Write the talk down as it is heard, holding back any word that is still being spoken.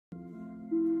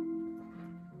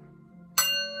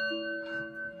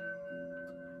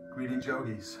Greetings,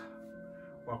 yogis.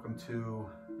 Welcome to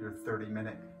your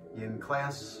 30-minute yin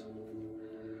class.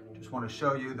 Just want to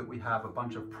show you that we have a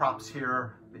bunch of props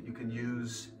here that you can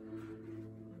use.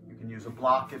 You can use a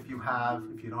block if you have.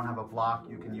 If you don't have a block,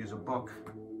 you can use a book.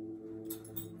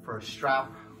 For a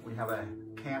strap, we have a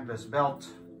canvas belt,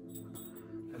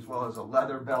 as well as a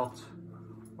leather belt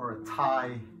or a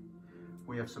tie.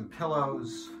 We have some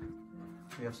pillows.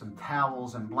 We have some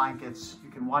towels and blankets.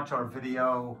 You can watch our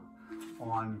video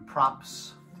on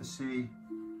props to see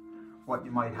what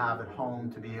you might have at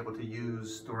home to be able to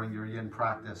use during your yin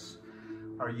practice.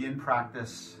 Our yin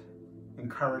practice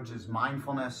encourages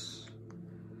mindfulness,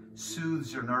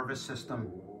 soothes your nervous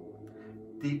system,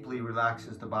 deeply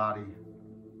relaxes the body,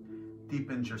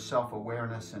 deepens your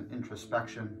self-awareness and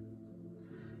introspection,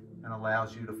 and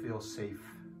allows you to feel safe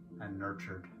and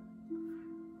nurtured.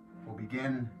 We'll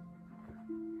begin.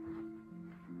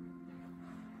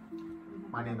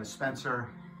 My name is Spencer.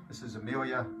 This is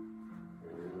Amelia.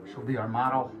 She'll be our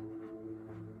model.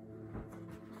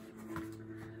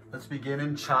 Let's begin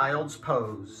in child's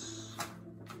pose.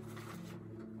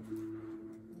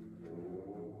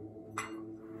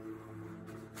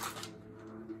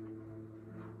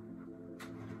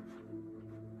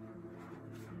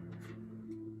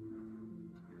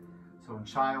 So in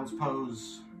child's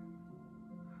pose,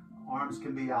 arms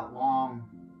can be out long,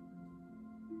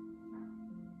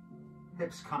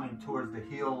 hips coming towards the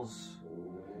heels.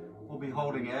 We'll be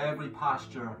holding every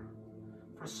posture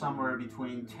for somewhere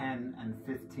between 10 and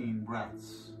 15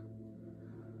 breaths.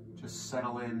 Just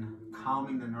settle in,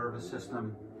 calming the nervous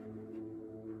system.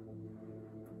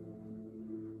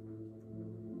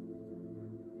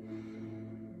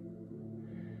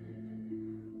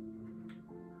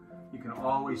 You can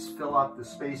always fill up the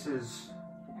spaces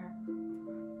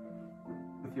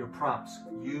with your props.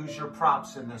 Use your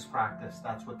props in this practice.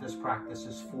 That's what this practice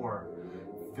is for.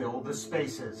 Fill the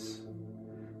spaces.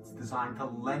 It's designed to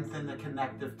lengthen the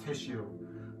connective tissue,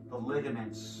 the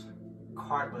ligaments,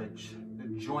 cartilage, the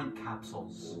joint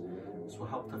capsules. This will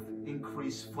help to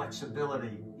increase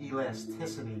flexibility,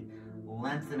 elasticity,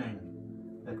 lengthening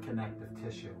that connective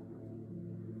tissue.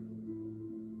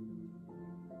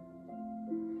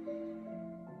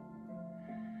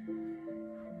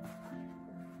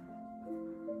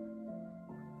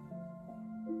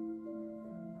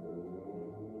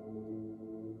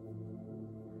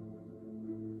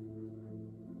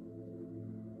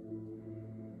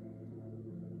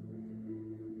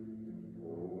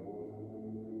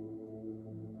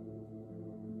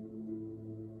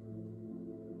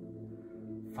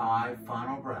 Five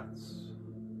final breaths.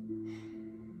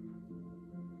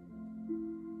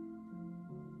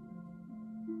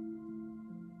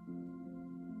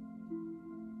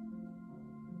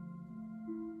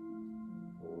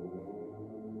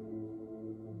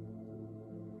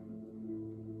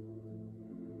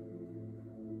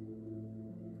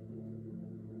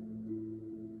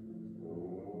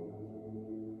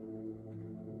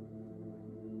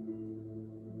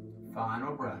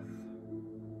 Final breath.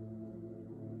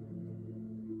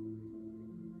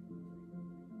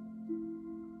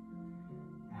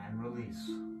 Release.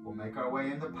 We'll make our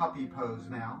way into puppy pose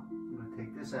now. I'm going to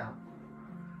take this out.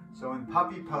 So in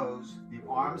puppy pose, the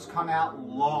arms come out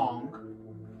long.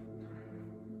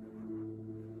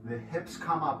 The hips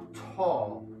come up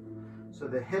tall. So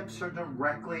the hips are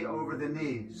directly over the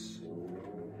knees.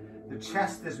 The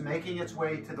chest is making its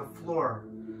way to the floor.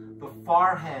 The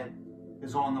forehead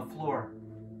is on the floor.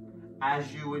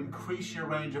 As you increase your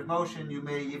range of motion, you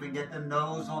may even get the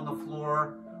nose on the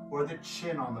floor or the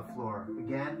chin on the floor.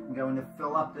 Again, I'm going to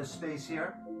fill up this space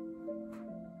here.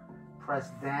 Press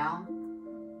down.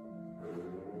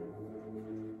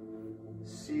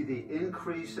 See the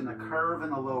increase in the curve in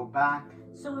the low back.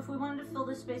 So if we wanted to fill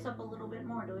this space up a little bit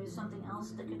more, do we have something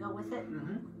else that could go with it?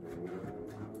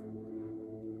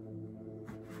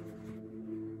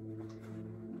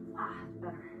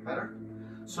 Better. Better?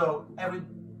 So every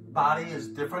body is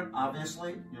different,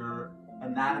 obviously. Your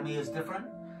anatomy is different.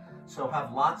 So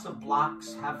have lots of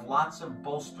blocks, have lots of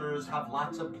bolsters, have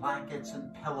lots of blankets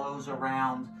and pillows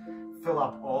around. Fill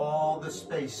up all the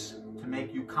space to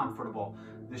make you comfortable.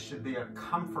 This should be a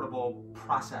comfortable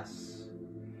process.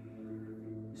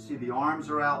 You see the arms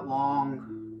are out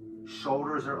long,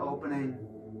 shoulders are opening.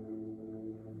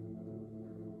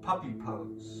 Puppy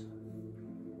pose.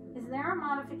 Is there a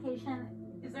modification?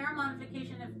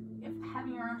 If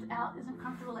having your arms out isn't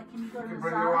comfortable? Like, can you go to the side?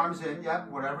 Bring your arms in, yep,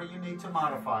 whatever you need to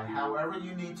modify, however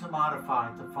you need to modify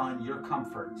to find your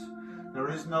comfort. There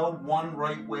is no one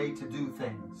right way to do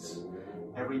things.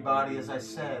 Everybody, as I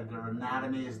said, their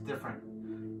anatomy is different.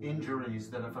 Injuries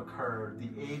that have occurred, the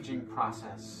aging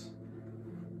process.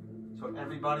 So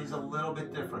everybody's a little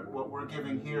bit different. What we're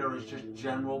giving here is just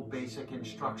general basic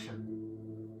instruction.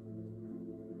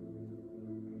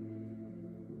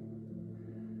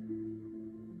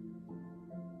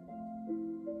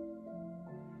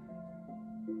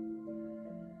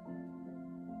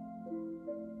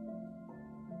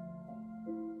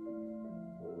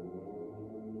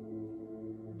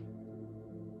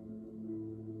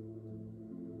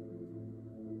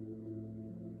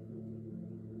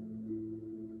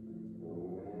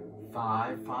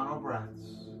 Five final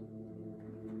breaths.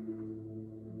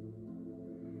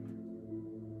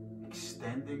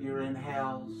 Extending your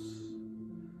inhales,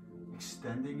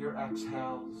 extending your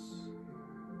exhales,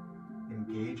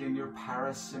 engaging your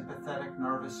parasympathetic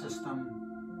nervous system.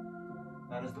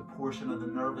 That is the portion of the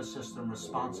nervous system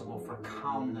responsible for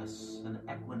calmness and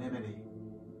equanimity.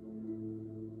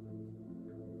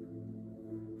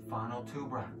 Final 2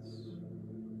 breaths.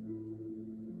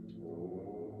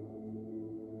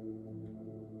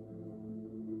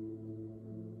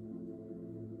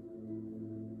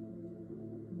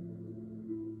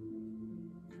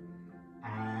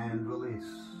 And release.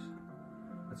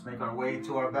 Let's make our way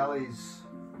to our bellies.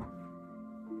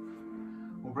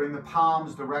 We'll bring the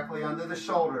palms directly under the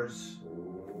shoulders.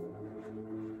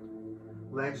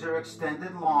 Legs are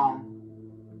extended long.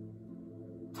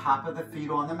 Top of the feet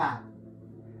on the mat.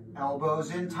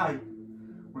 Elbows in tight.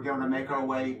 We're going to make our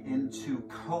way into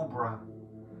Cobra.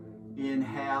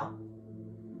 Inhale.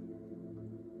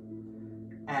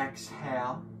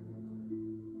 Exhale.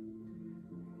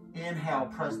 Inhale,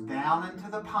 press down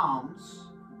into the palms.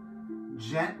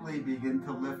 Gently begin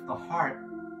to lift the heart.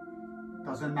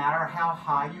 Doesn't matter how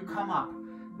high you come up.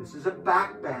 This is a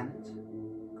back bend.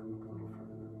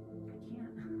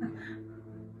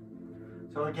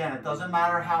 So again, it doesn't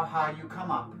matter how high you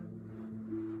come up.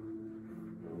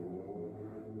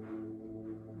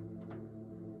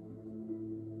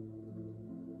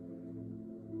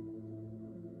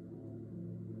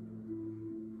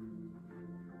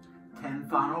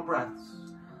 Final breaths.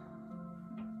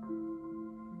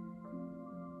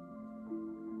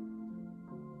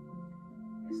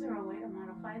 Is there a way to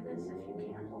modify this if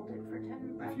you can't hold it for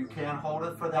 10 breaths? If you can't hold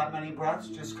it for that many breaths,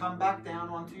 just come back down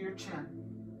onto your chin.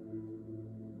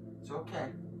 It's okay.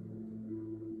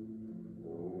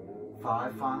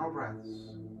 5 final breaths.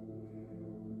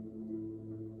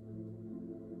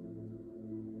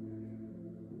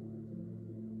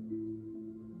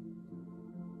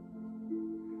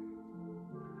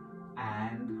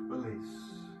 And release.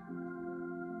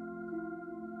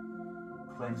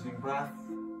 Cleansing breath.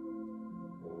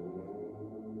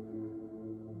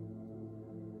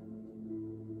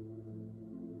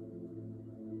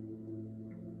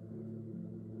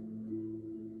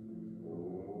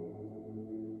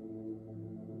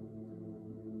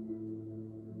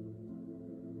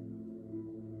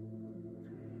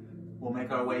 We'll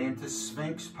make our way into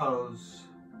Sphinx pose.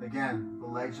 Again, the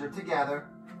legs are together.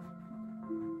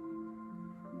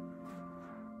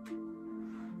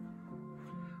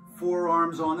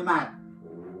 Forearms on the mat.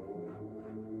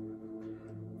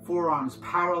 Forearms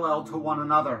parallel to one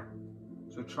another.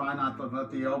 So try not to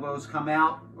let the elbows come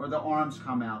out or the arms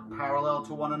come out. Parallel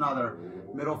to one another.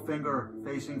 Middle finger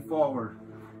facing forward.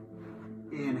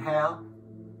 Inhale.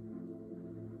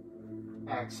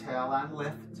 Exhale and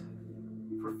lift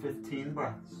for 15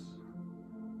 breaths.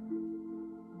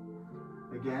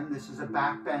 Again, this is a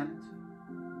back bend.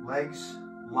 Legs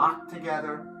locked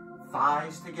together,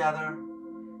 thighs together,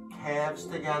 calves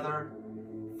together,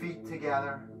 feet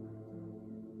together.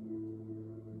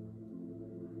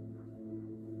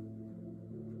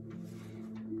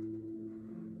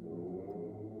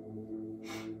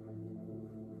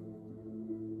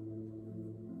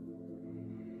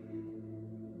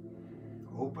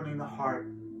 Opening the heart,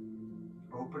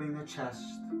 opening the chest,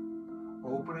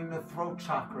 opening the throat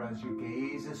chakra as your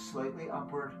gaze is slightly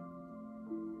upward.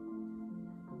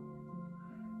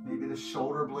 Maybe the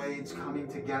shoulder blades coming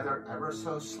together ever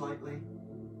so slightly.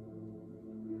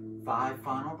 5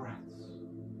 final breaths.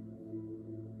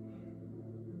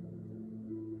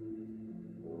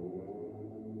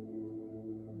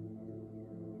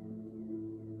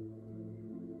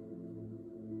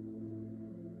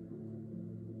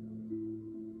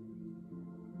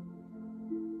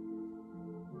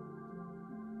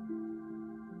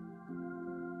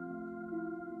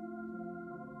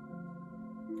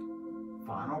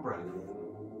 Final breath.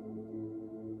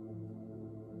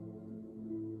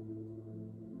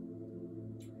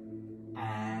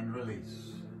 And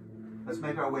release. Let's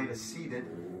make our way to seated.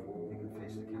 You can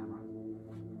face the camera.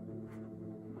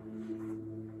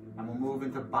 And we'll move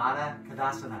into Baddha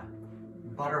Konasana,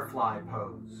 butterfly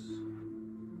pose.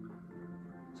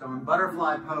 So in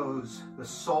butterfly pose, the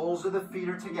soles of the feet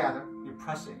are together. You're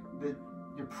pressing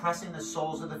the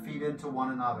soles of the feet into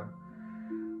one another.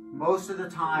 Most of the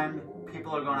time,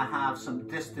 people are going to have some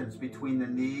distance between the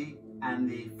knee and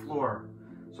the floor.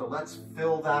 So let's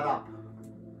fill that up.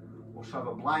 We'll shove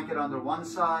a blanket under one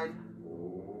side.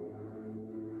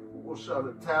 We'll shove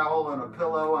a towel and a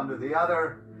pillow under the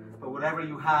other. But whatever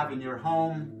you have in your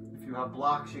home, if you have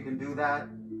blocks, you can do that.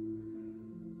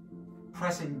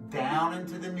 Pressing down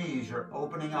into the knees, you're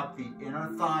opening up the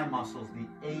inner thigh muscles, the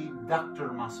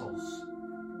adductor muscles.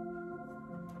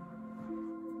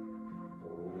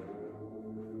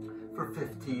 For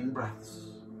 15 breaths.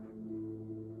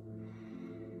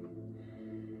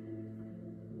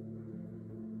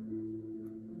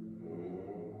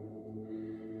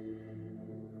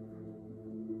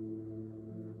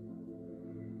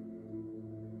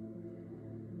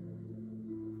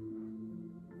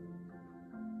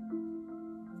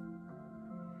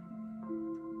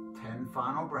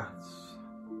 Final breaths.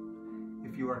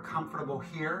 If you are comfortable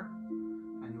here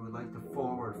and you would like to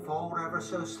forward fold ever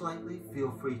so slightly,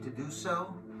 feel free to do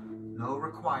so. No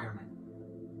requirement.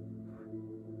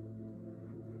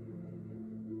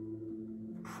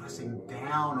 Pressing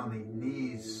down on the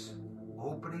knees,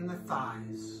 opening the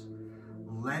thighs,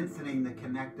 lengthening the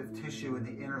connective tissue in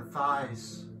the inner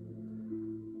thighs,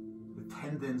 the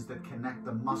tendons that connect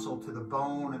the muscle to the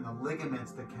bone and the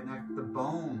ligaments that connect the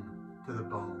bone to the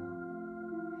bone.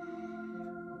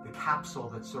 The capsule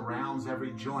that surrounds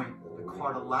every joint, the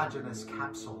cartilaginous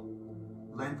capsule,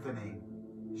 lengthening,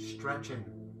 stretching.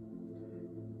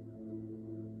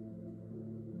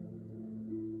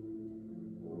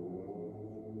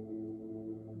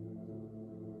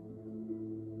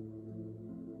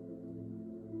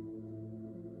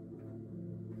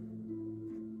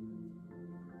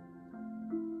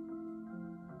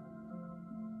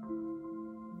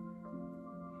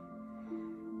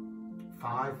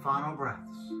 Five final breaths.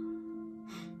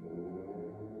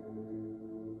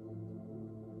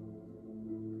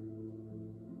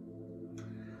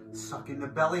 Sucking the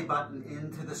belly button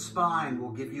into the spine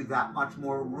will give you that much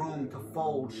more room to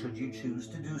fold should you choose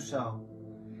to do so.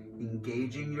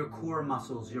 Engaging your core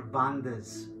muscles, your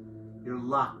bandhas, your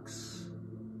lats.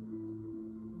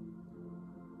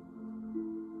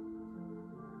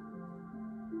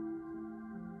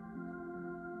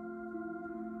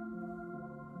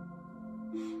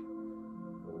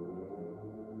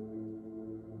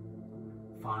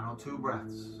 Final 2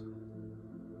 breaths.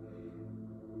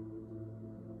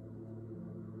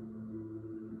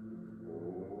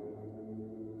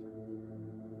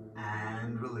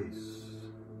 And release.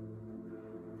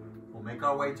 We'll make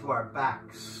our way to our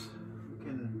backs. You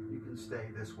can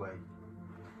stay this way.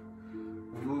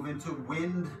 We'll move into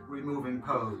wind removing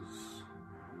pose.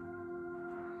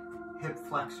 Hip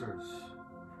flexors.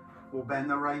 We'll bend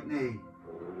the right knee.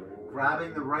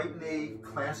 Grabbing the right knee,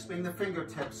 clasping the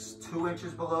fingertips 2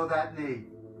 inches below that knee.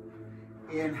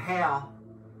 Inhale,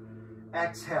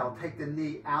 exhale, take the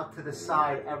knee out to the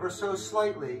side ever so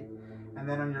slightly, and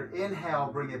then on your inhale,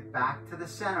 bring it back to the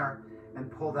center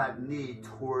and pull that knee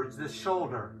towards the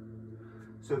shoulder.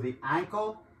 So the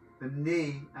ankle, the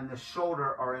knee, and the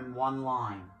shoulder are in one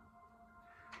line.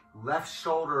 Left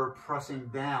shoulder pressing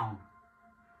down.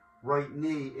 Right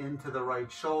knee into the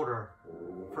right shoulder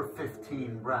for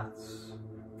 15 breaths.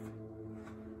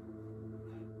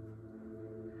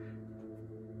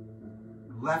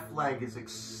 Left leg is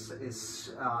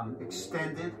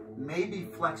extended, maybe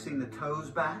flexing the toes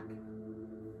back.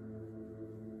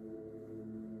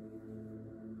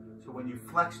 So when you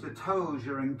flex the toes,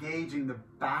 you're engaging the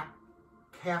back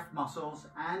calf muscles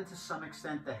and to some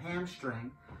extent the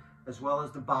hamstring, as well as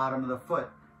the bottom of the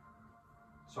foot.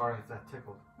 Sorry if that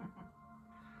tickled.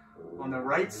 On the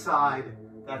right side,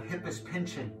 that hip is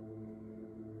pinching.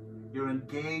 You're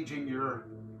engaging your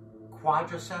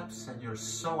quadriceps and your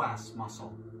psoas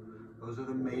muscle. Those are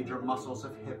the major muscles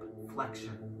of hip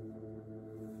flexion.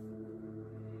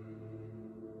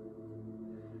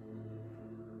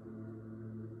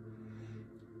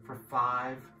 For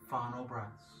 5 final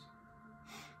breaths.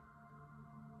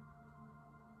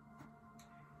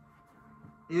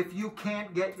 If you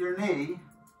can't get your knee,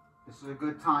 this is a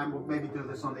good time. We'll maybe do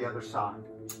this on the other side.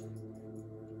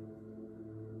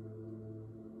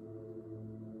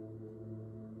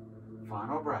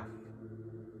 Final breath.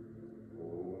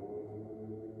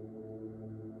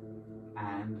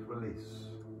 And release.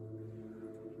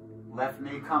 Left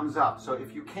knee comes up. So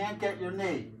if you can't get your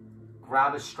knee,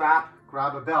 grab a strap,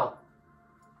 grab a belt.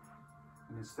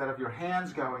 And instead of your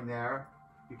hands going there,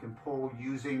 you can pull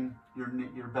using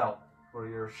your belt or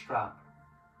your strap.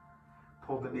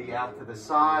 Pull the knee out to the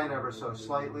side ever so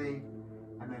slightly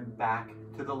and then back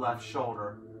to the left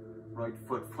shoulder. Right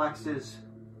foot flexes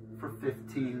for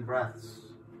 15 breaths.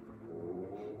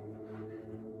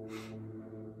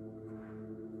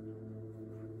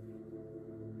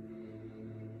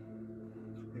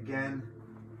 Again,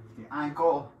 the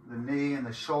ankle, the knee, and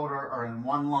the shoulder are in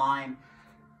one line.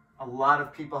 A lot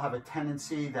of people have a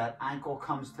tendency that ankle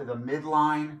comes to the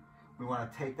midline. We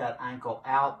want to take that ankle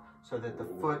out so that the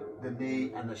foot, the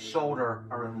knee, and the shoulder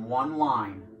are in one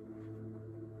line.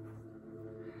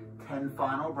 10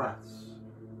 final breaths.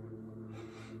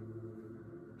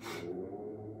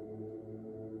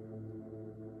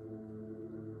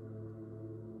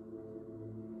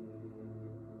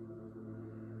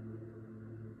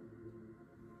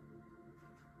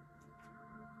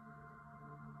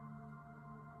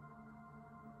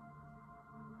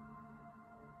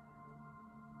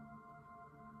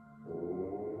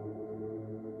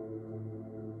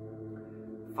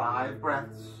 Five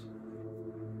breaths.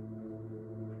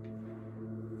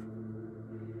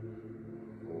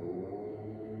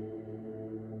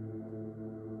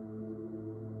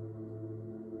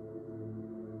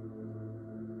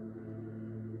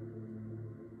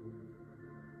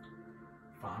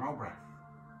 Final breath.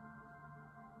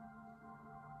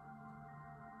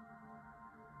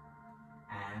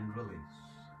 And release.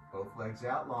 Both legs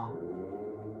out long.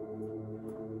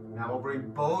 Now we'll bring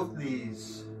both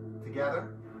knees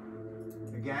together.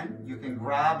 Again, you can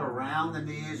grab around the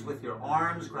knees with your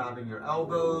arms, grabbing your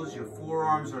elbows, your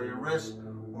forearms, or your wrists,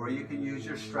 or you can use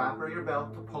your strap or your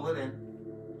belt to pull it in.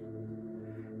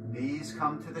 Knees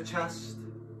come to the chest,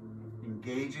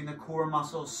 engaging the core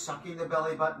muscles, sucking the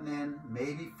belly button in,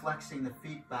 maybe flexing the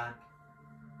feet back.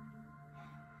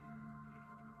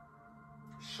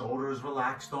 Shoulders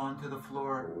relaxed onto the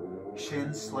floor,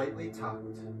 chin slightly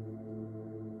tucked.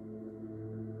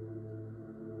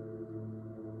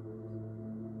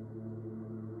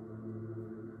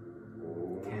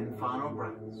 10 final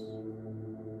breaths.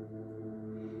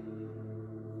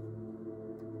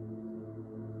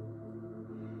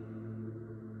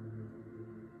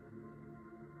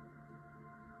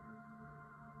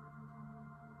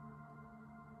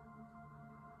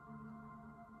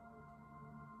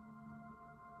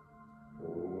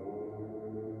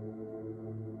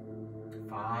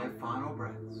 Five final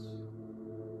breaths.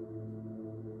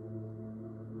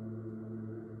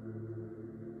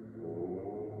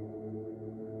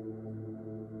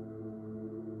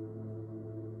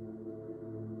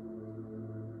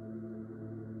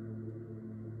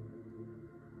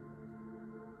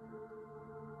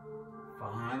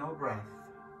 Final breath.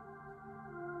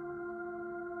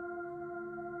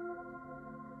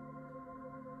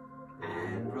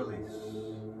 And release.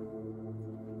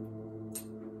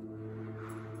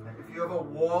 If you have a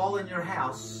wall in your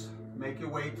house, make your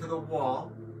way to the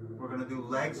wall. We're going to do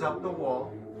legs up the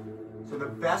wall. So the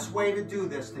best way to do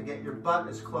this, to get your butt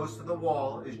as close to the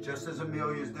wall, is just as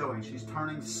Amelia's doing. She's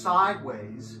turning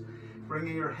sideways,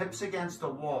 bringing her hips against the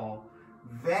wall.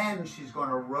 Then she's going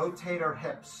to rotate her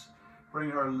hips, bring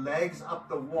her legs up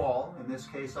the wall, in this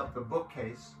case up the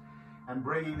bookcase, and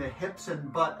bringing the hips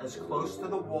and butt as close to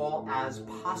the wall as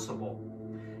possible.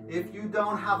 If you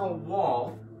don't have a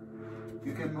wall,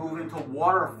 you can move into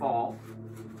waterfall.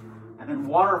 And in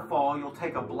waterfall, you'll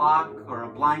take a block or a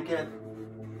blanket,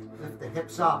 lift the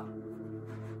hips up,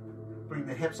 bring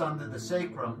the hips under the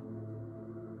sacrum,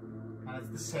 and it's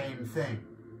the same thing.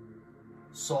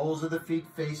 Soles of the feet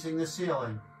facing the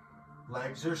ceiling.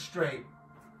 Legs are straight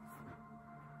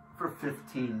for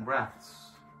 15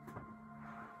 breaths.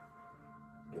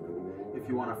 If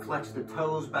you want to flex the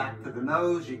toes back to the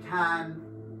nose, you can.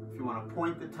 If you want to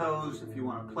point the toes, if you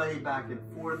want to play back and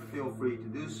forth, feel free to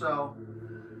do so.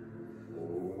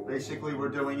 Basically, we're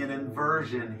doing an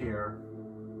inversion here.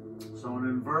 So in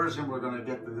inversion, we're going to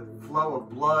get the flow of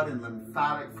blood and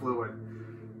lymphatic fluid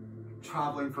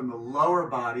traveling from the lower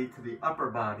body to the upper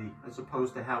body, as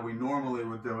opposed to how we normally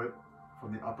would do it,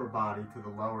 from the upper body to the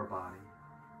lower body.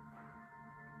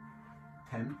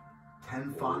 10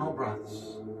 final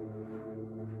breaths.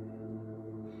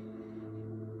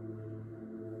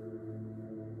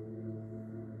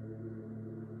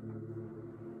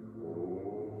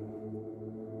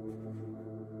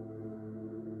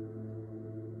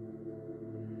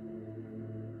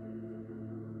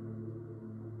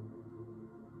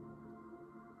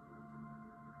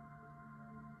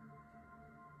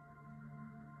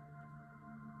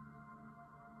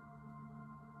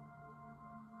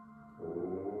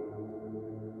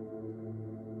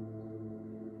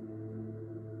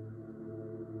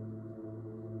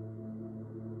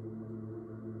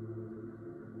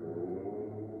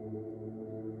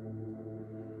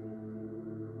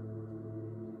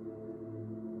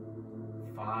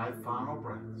 5 final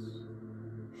breaths.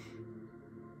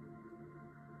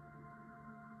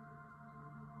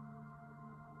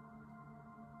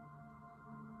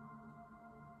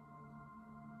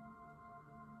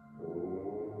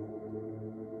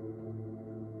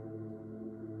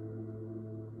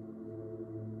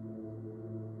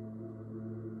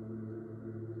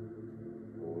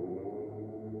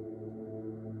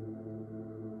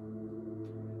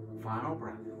 Final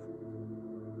breath.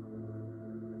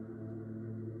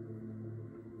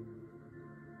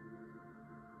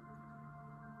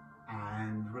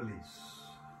 And release.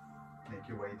 Make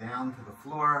your way down to the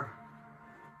floor.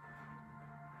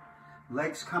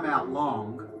 Legs come out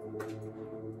long.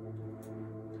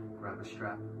 Grab a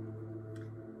strap.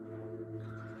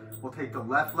 We'll take the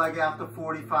left leg out to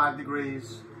 45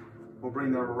 degrees. We'll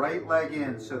bring the right leg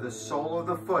in so the sole of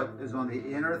the foot is on the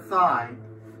inner thigh.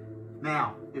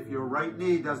 Now, if your right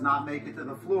knee does not make it to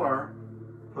the floor,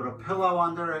 put a pillow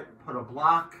under it, put a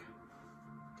block,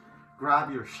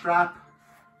 grab your strap,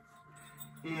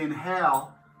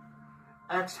 inhale,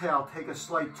 exhale, take a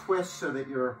slight twist so that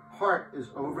your heart is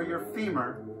over your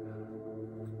femur.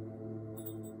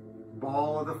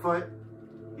 Ball of the foot,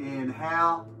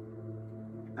 inhale,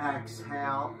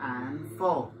 exhale, and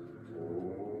fold.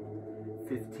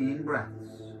 15 breaths.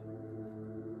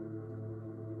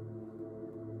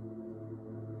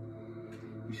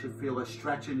 You should feel a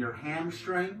stretch in your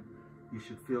hamstring. You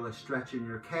should feel a stretch in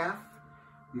your calf.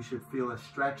 You should feel a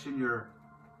stretch in your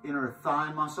inner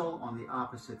thigh muscle on the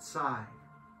opposite side.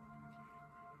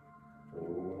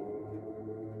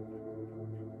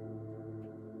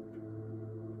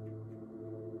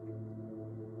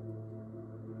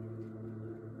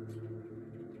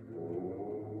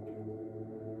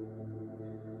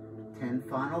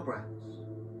 Final breaths.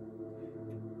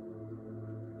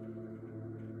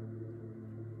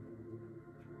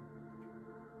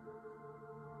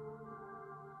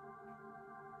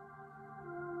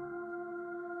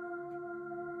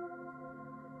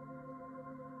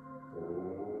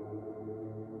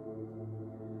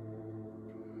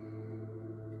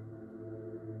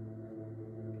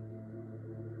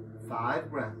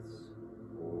 Five breaths.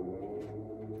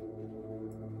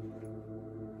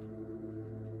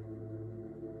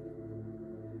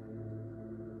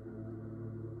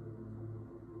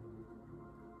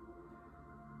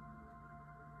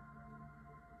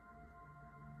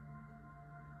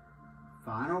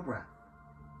 Final breath.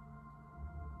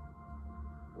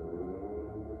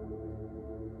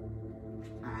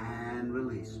 And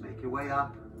release. Make your way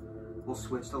up. We'll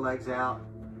switch the legs out.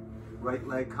 Right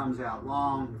leg comes out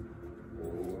long.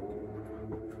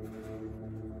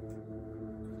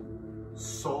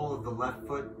 Sole of the left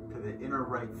foot to the inner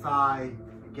right thigh.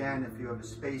 Again, if you have a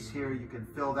space here, you can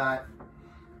fill that.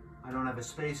 I don't have a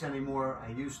space anymore.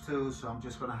 I used to, so I'm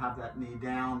just going to have that knee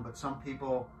down. But some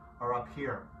people are up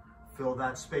here. Fill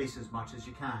that space as much as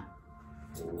you can.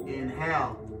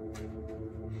 Inhale.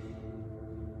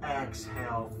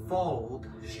 Exhale, fold.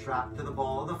 Strap to the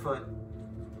ball of the foot.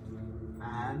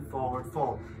 And forward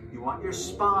fold. You want your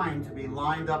spine to be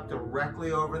lined up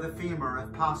directly over the femur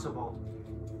if possible.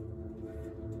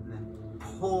 And then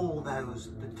pull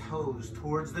the toes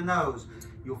towards the nose.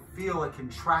 You'll feel a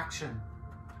contraction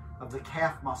of the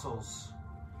calf muscles,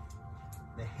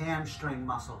 the hamstring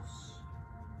muscles.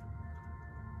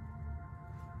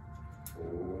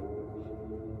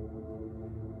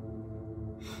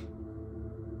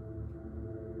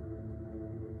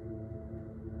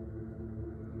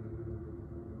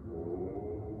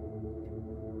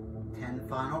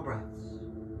 Final breaths.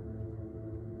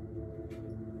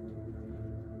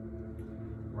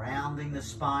 Rounding the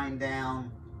spine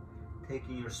down,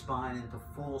 taking your spine into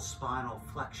full spinal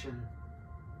flexion.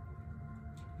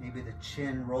 Maybe the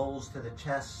chin rolls to the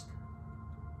chest.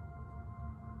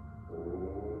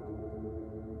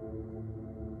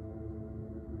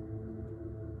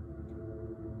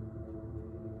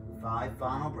 Five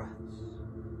final breaths.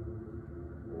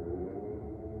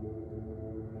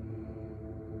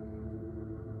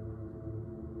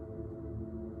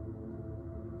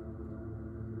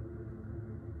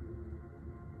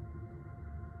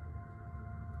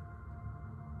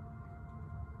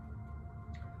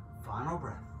 Final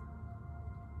breath.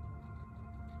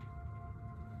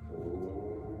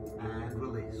 And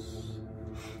release.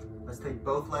 Let's take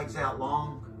both legs out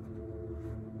long.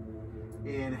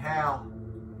 Inhale.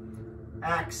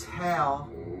 Exhale.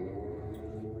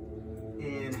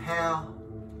 Inhale.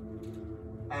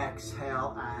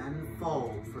 Exhale and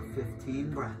fold for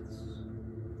 15 breaths.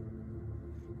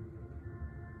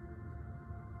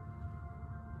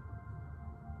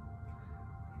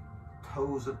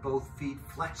 Toes of both feet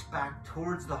flex back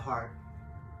towards the heart.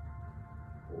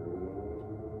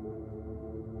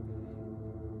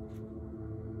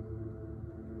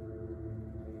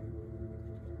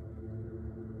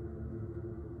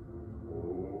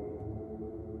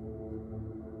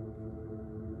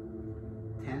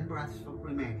 Breaths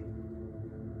remaining.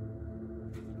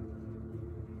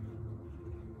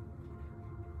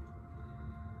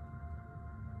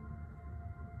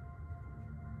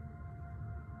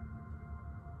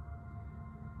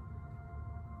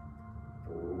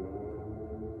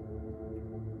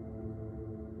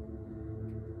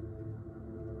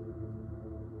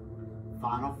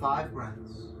 Final 5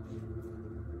 breaths.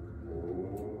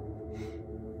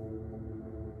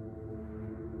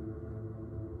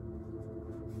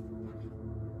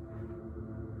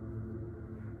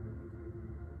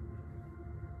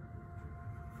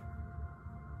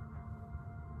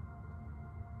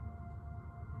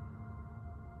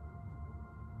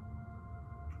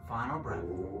 Final breath.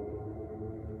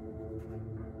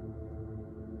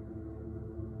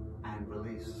 And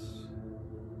release.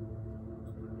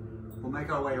 We'll make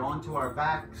our way onto our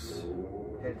backs.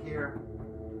 Head here.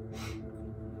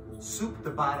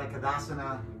 Supta Baddha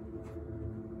Konasana.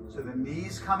 So the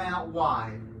knees come out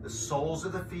wide. The soles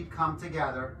of the feet come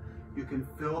together. You can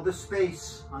fill the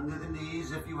space under the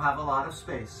knees if you have a lot of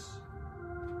space.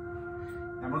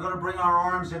 And we're going to bring our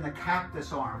arms into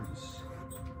cactus arms.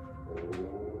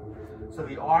 So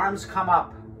the arms come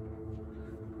up,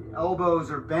 the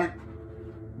elbows are bent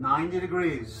 90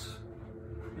 degrees,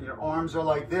 and your arms are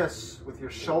like this with your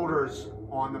shoulders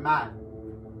on the mat.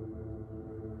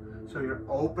 So you're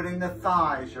opening the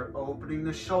thighs, you're opening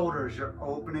the shoulders, you're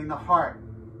opening the heart.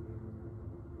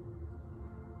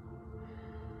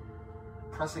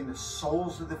 Pressing the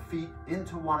soles of the feet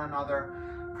into one another,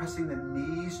 pressing the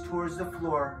knees towards the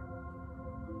floor,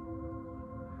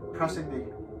 pressing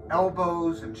the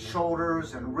elbows and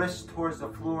shoulders and wrists towards the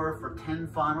floor for 10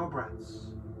 final breaths.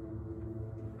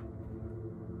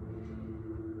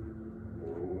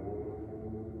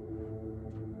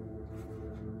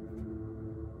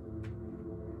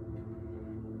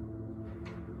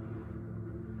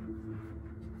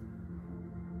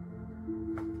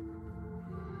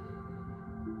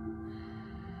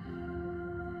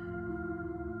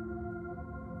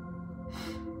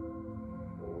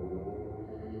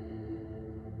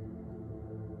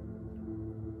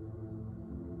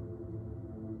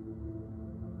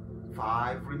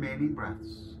 Five remaining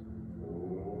breaths.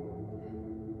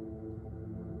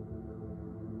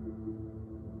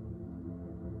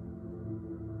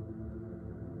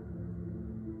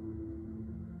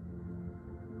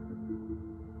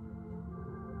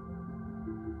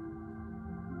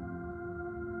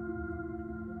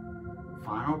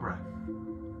 Final breath.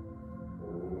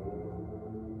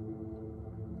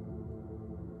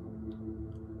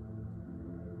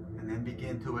 And then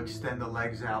begin to extend the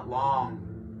legs out long.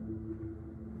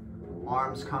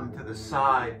 Arms come to the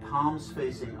side, palms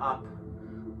facing up.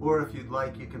 Or if you'd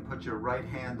like, you can put your right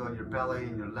hand on your belly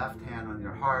and your left hand on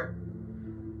your heart.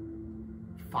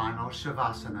 Final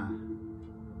Shavasana,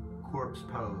 corpse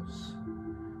pose,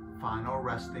 final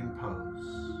resting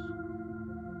pose.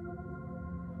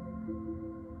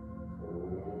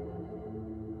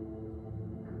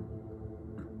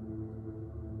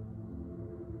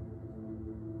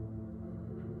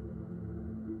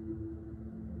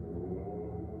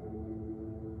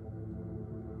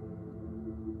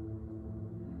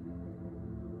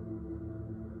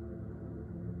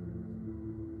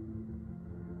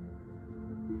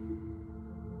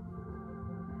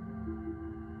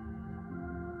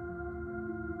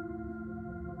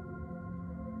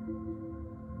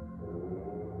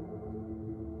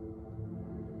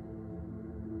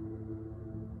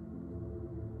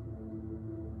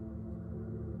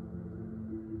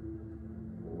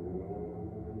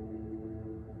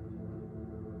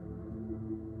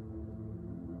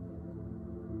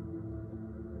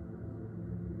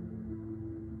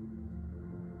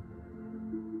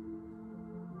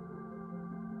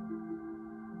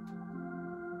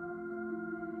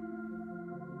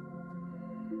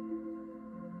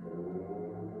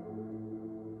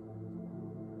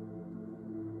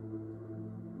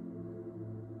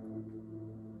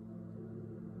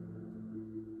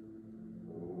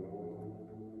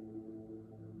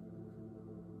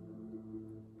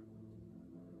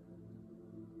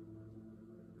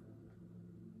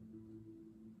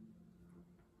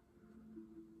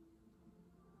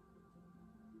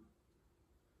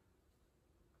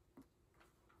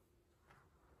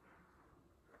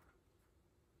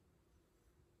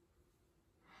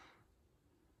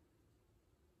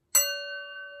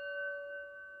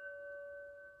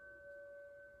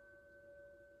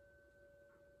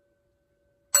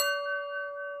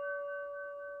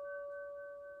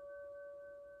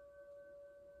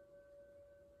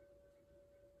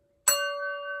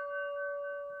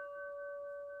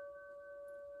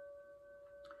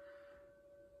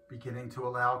 Beginning to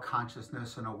allow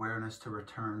consciousness and awareness to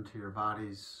return to your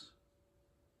bodies.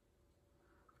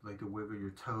 If you'd like to wiggle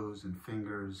your toes and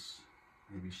fingers,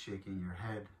 maybe shaking your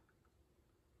head.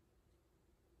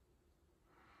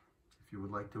 If you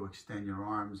would like to extend your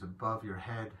arms above your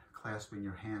head, clasping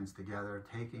your hands together,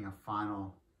 taking a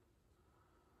final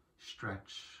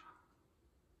stretch.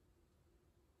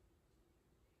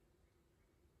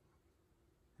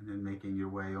 And then making your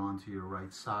way onto your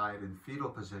right side in fetal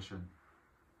position.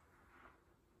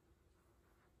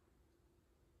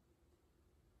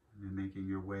 And then making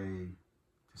your way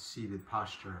to seated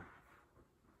posture.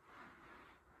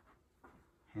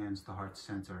 Hands to heart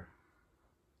center.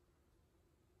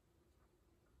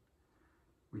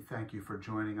 We thank you for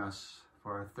joining us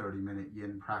for our 30-minute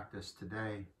yin practice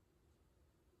today.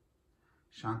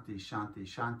 Shanti, Shanti,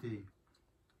 Shanti.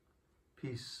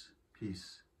 Peace,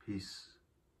 peace, peace.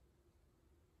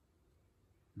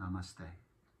 Namaste.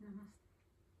 Namaste.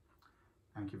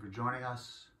 Thank you for joining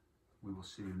us. We will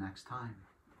see you next time.